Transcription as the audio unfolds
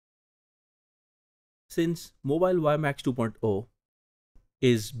Since mobile WiMAX 2.0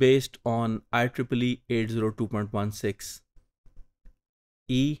 is based on IEEE 802.16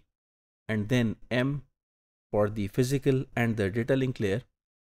 E and then M for the physical and the data link layer.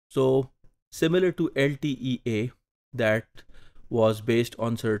 So similar to LTE-A that was based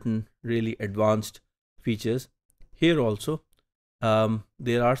on certain really advanced features, here also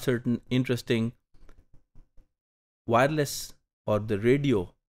there are certain interesting wireless or the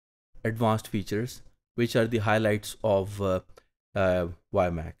radio advanced features which are the highlights of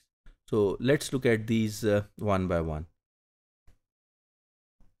WiMAX. So let's look at these one by one.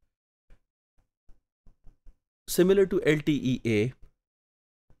 Similar to LTE-A,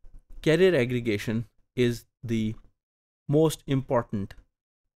 carrier aggregation is the most important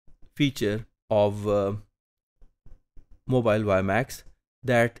feature of mobile WiMAX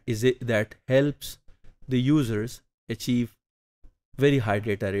that helps the users achieve very high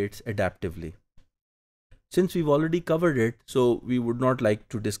data rates adaptively. Since we've already covered it, so we would not like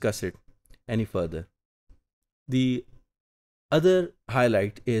to discuss it any further. The other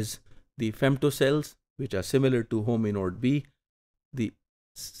highlight is the femtocells, which are similar to Home in Node B. The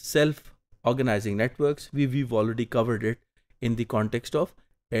self-organizing networks, we've already covered it in the context of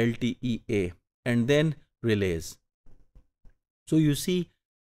LTE-A, and then relays. So you see,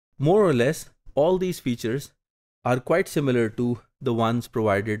 more or less, all these features are quite similar to the ones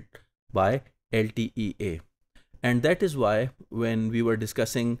provided by LTE-A. And that is why when we were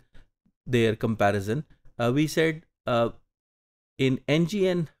discussing their comparison, we said in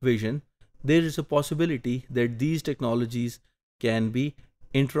NGN vision, there is a possibility that these technologies can be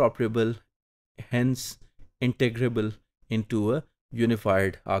interoperable, hence integrable into a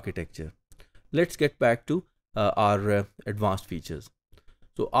unified architecture. Let's get back to our advanced features.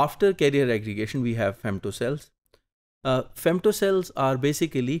 So after carrier aggregation, we have femtocells. Femtocells are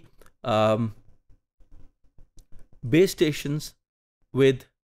basically base stations with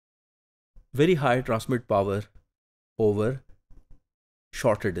very high transmit power over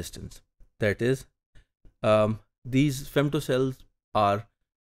shorter distance. That is, these femtocells are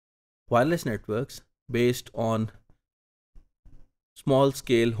wireless networks based on small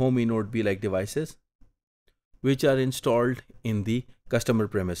scale Home in Node B like devices, which are installed in the customer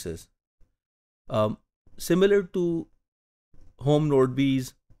premises. Similar to Home in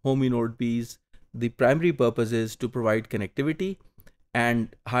Node Bs, the primary purpose is to provide connectivity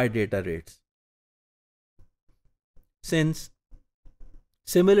and high data rates. Since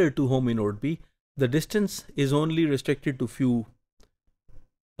similar to Home in Node B, the distance is only restricted to few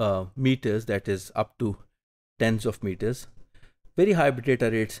meters, that is up to tens of meters, very high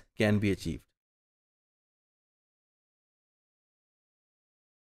data rates can be achieved.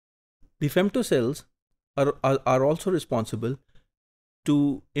 The femtocells are also responsible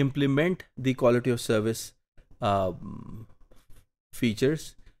to implement the quality of service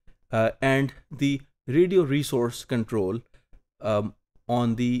features and the radio resource control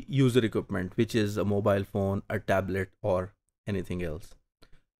on the user equipment, which is a mobile phone, a tablet, or anything else.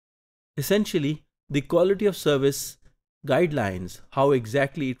 Essentially, the quality of service guidelines, how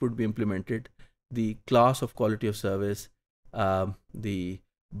exactly it would be implemented, the class of quality of service, the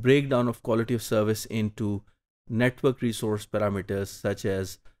breakdown of quality of service into network resource parameters such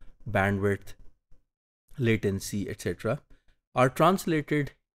as bandwidth, latency, etc., are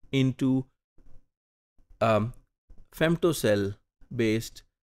translated into femtocell based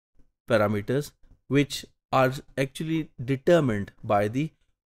parameters, which are actually determined by the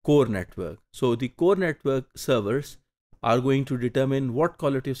core network. So the core network servers are going to determine what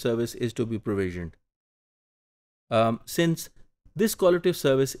quality of service is to be provisioned. Since this quality of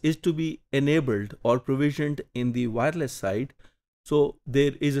service is to be enabled or provisioned in the wireless side, so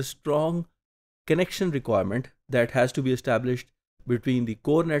there is a strong connection requirement that has to be established between the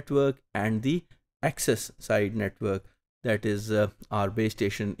core network and the access side network, that is our base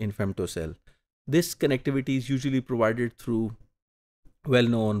station in femtocell. This connectivity is usually provided through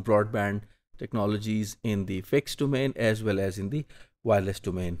well-known broadband technologies in the fixed domain as well as in the wireless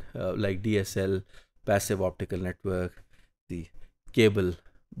domain, like DSL, passive optical network, the cable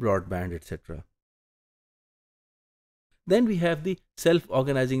broadband, etc. Then we have the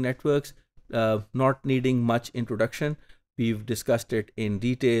self-organizing networks, not needing much introduction. We've discussed it in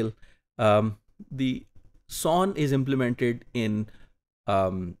detail. The SON is implemented in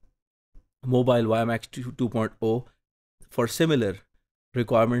mobile WiMAX 2.0 for similar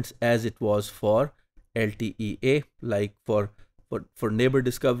requirements as it was for LTE-A, like for neighbor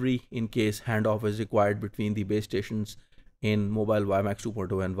discovery in case handoff is required between the base stations in mobile WiMAX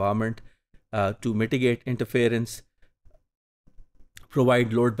 2.0 environment, to mitigate interference,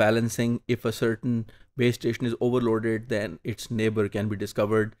 provide load balancing. If a certain base station is overloaded, then its neighbor can be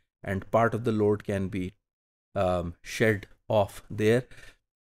discovered and part of the load can be shed off there.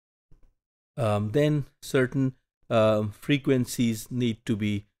 Then certain frequencies need to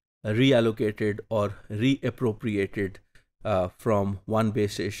be reallocated or reappropriated from one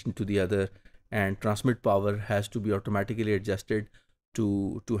base station to the other, and transmit power has to be automatically adjusted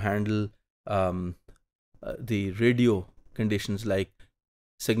to handle the radio conditions like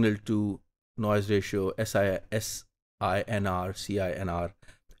signal to noise ratio, SINR, CINR,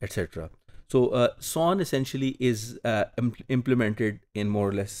 etc. So SON essentially is implemented in more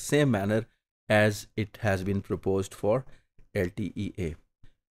or less same manner as it has been proposed for LTEA.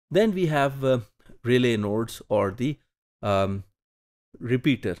 Then we have relay nodes or the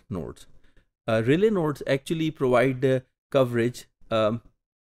repeater nodes. Relay nodes actually provide coverage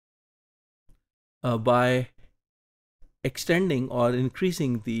by extending or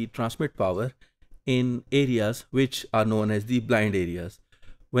increasing the transmit power in areas which are known as the blind areas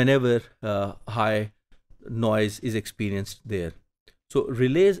whenever high noise is experienced there. So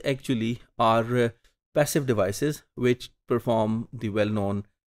relays actually are passive devices which perform the well-known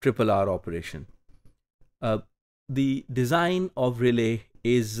RRR operation. The design of relay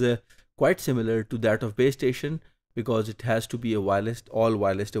is quite similar to that of base station because it has to be a wireless, all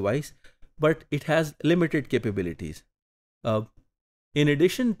wireless device, but it has limited capabilities. In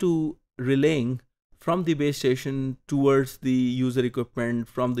addition to relaying from the base station towards the user equipment,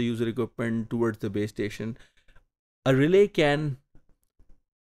 from the user equipment towards the base station, a relay can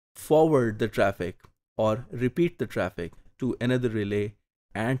forward the traffic or repeat the traffic to another relay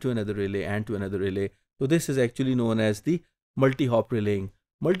and to another relay and to another relay. So this is actually known as the multi-hop relaying.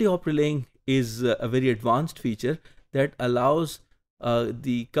 Multi-hop relaying is a very advanced feature that allows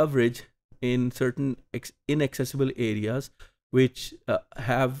the coverage in certain inaccessible areas which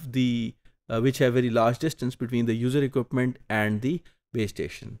have very large distance between the user equipment and the base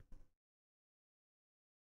station.